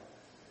God.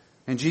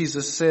 And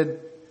Jesus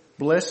said,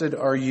 blessed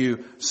are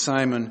you,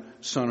 Simon,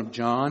 son of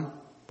John,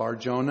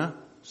 Bar-Jonah,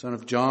 son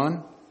of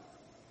John.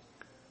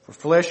 For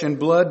flesh and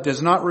blood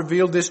does not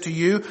reveal this to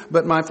you,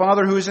 but my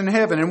Father who is in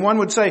heaven. And one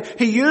would say,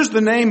 he used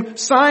the name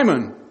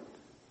Simon.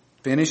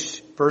 Finish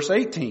verse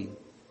 18.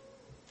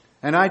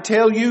 And I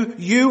tell you,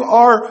 you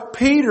are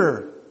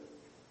Peter.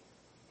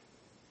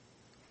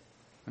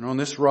 And on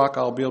this rock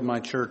I'll build my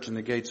church, and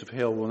the gates of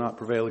hell will not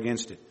prevail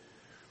against it.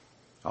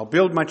 I'll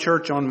build my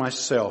church on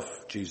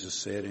myself, Jesus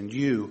said, and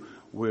you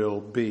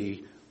will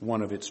be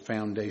one of its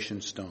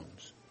foundation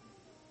stones.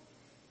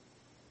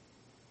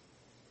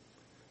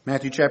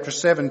 Matthew chapter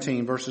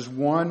 17, verses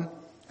 1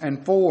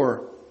 and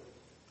 4.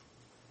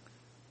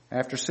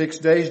 After 6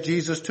 days,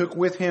 Jesus took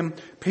with him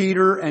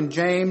Peter and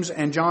James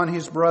and John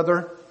his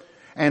brother,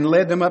 and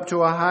led them up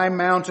to a high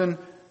mountain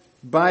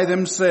by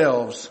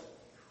themselves.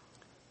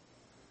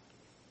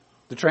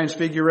 The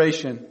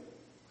Transfiguration.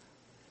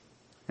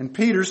 And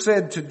Peter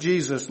said to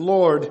Jesus,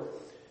 Lord,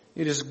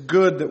 it is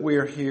good that we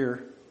are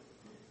here.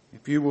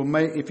 If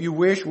you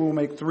wish, we'll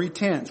make 3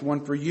 tents,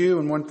 one for you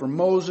and one for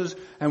Moses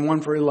and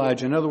one for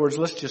Elijah. In other words,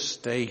 let's just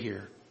stay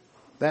here.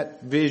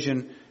 That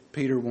vision,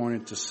 Peter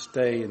wanted to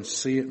stay and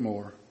see it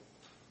more.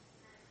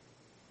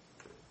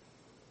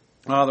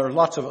 There are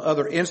lots of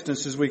other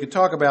instances we could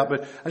talk about,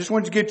 but I just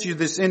wanted to get you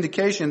this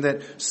indication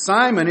that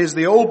Simon is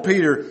the old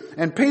Peter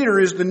and Peter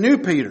is the new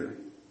Peter.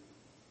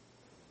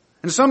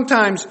 And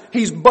sometimes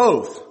he's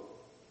both.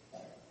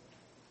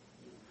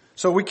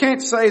 So we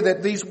can't say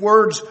that these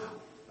words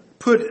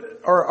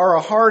are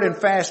a hard and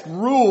fast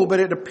rule, but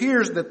it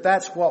appears that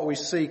that's what we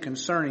see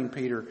concerning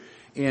Peter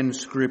in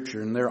Scripture.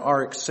 And there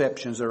are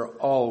exceptions. There are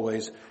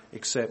always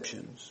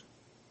exceptions.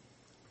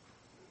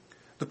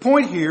 The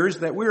point here is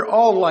that we're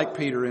all like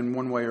Peter in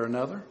one way or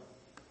another.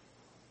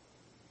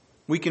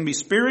 We can be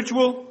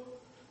spiritual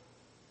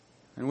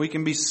and we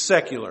can be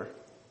secular.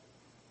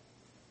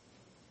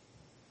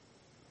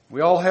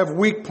 We all have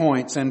weak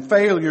points and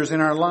failures in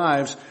our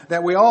lives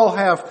that we all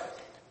have,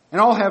 and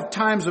all have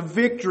times of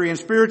victory and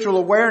spiritual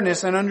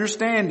awareness and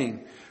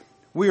understanding.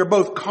 We are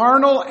both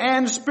carnal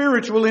and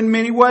spiritual in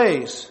many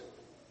ways.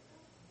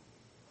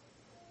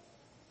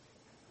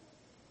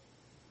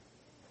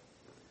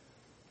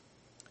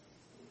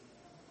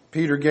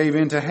 Peter gave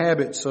in to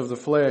habits of the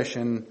flesh,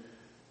 and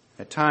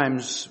at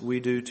times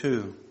we do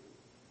too.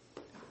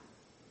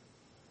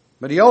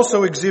 But he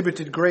also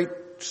exhibited great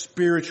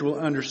spiritual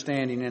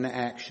understanding and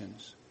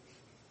actions.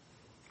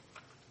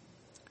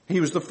 He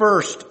was the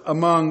first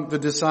among the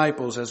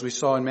disciples, as we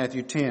saw in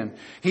Matthew 10.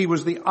 He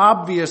was the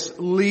obvious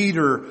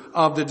leader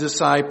of the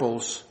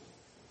disciples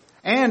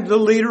and the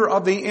leader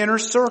of the inner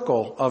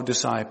circle of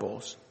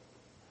disciples.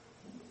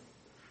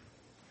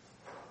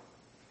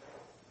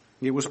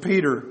 It was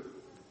Peter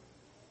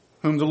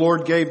whom the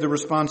Lord gave the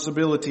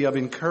responsibility of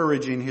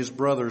encouraging his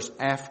brothers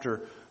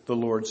after the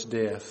Lord's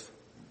death.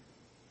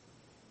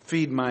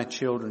 Feed my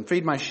children,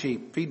 feed my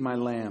sheep, feed my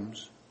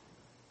lambs.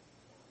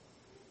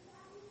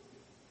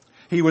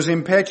 He was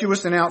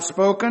impetuous and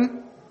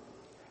outspoken.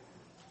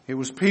 It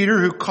was Peter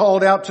who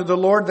called out to the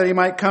Lord that he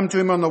might come to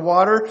him on the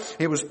water.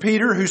 It was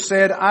Peter who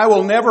said, I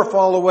will never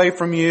fall away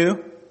from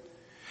you.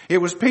 It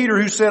was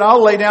Peter who said,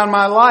 I'll lay down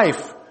my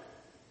life.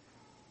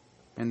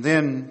 And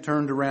then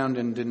turned around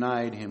and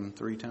denied him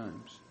 3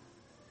 times.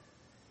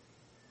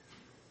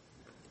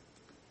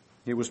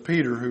 It was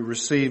Peter who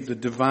received the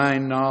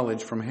divine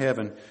knowledge from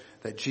heaven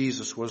that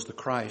Jesus was the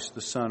Christ,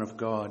 the Son of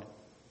God.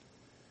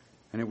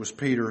 And it was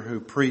Peter who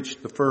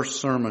preached the first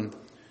sermon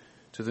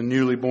to the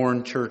newly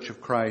born church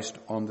of Christ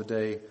on the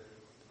day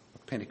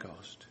of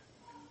Pentecost.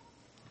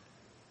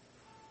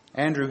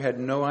 Andrew had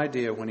no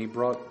idea when he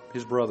brought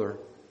his brother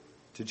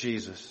to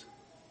Jesus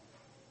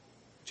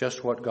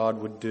just what God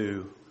would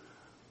do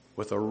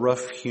with a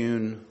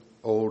rough-hewn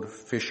old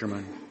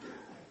fisherman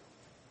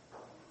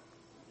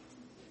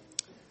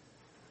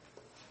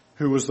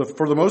who was,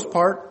 for the most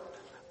part,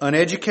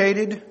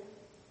 uneducated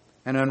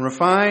and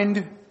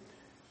unrefined,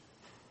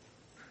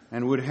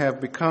 and would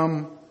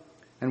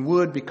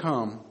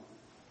become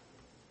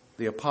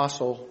the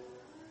apostle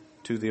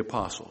to the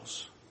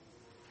apostles.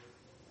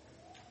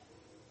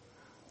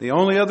 The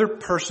only other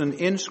person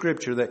in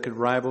Scripture that could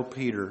rival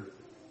Peter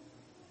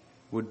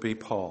would be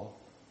Paul.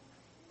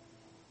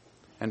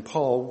 And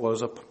Paul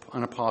was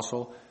an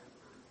apostle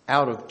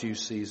out of due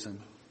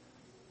season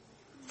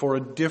for a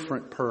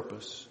different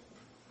purpose.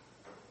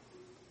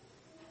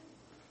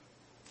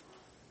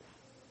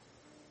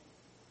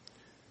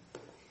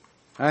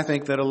 I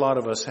think that a lot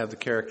of us have the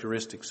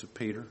characteristics of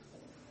Peter.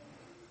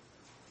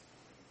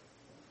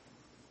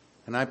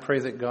 And I pray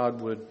that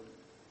God would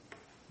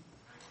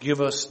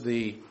give us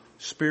the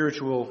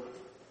spiritual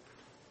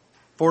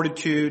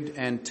fortitude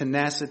and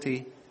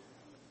tenacity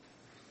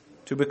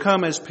to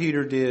become, as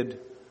Peter did,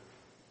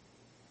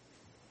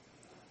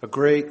 a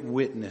great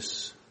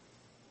witness.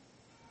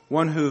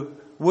 One who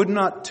would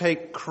not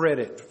take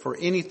credit for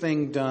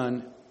anything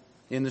done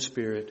in the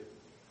Spirit.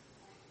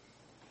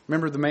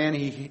 Remember the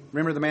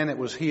man that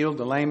was healed,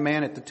 the lame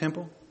man at the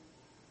temple?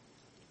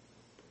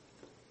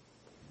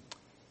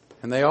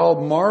 And they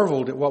all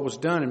marveled at what was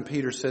done, and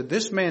Peter said,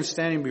 this man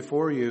standing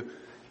before you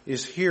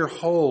is here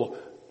whole,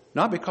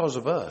 not because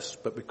of us,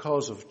 but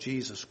because of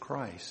Jesus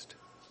Christ.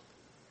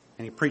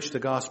 And he preached the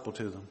gospel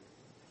to them.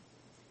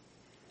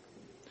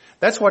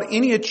 That's what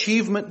any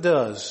achievement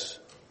does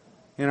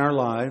in our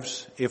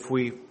lives if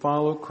we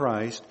follow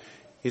Christ,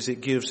 is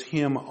it gives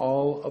Him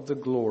all of the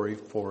glory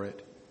for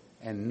it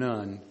and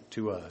none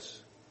to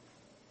us.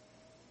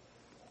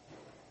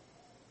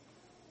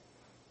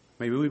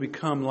 Maybe we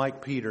become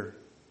like Peter,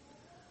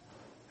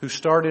 who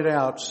started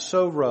out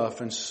so rough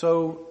and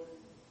so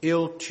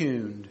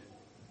ill-tuned,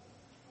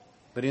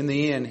 but in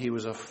the end he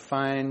was a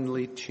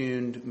finely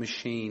tuned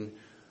machine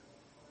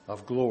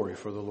of glory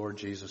for the Lord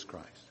Jesus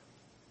Christ.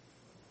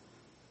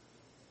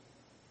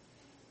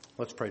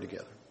 Let's pray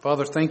together.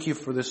 Father, thank you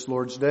for this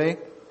Lord's Day.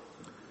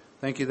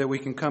 Thank you that we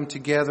can come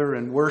together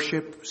and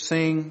worship,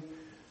 sing,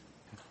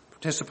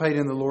 participate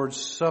in the Lord's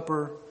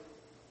Supper,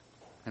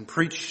 and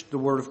preach the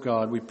Word of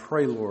God. We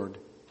pray, Lord,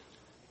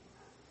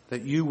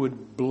 that you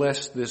would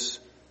bless this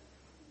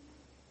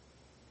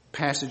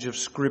passage of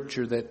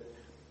Scripture that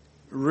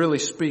really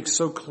speaks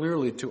so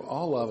clearly to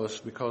all of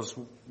us, because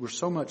we're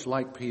so much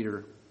like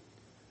Peter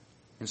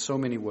in so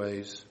many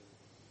ways,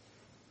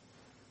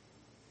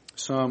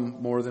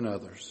 some more than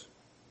others.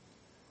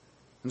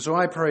 And so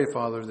I pray,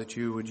 Father, that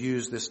you would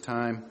use this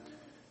time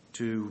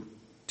to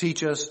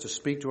teach us, to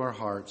speak to our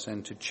hearts,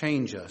 and to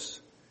change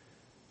us,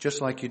 just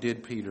like you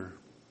did Peter,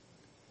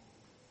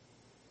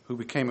 who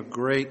became a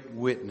great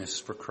witness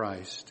for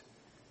Christ,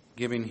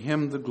 giving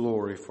him the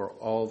glory for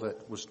all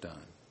that was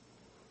done.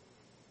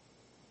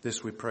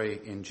 This we pray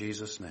in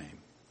Jesus' name.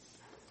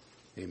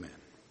 Amen.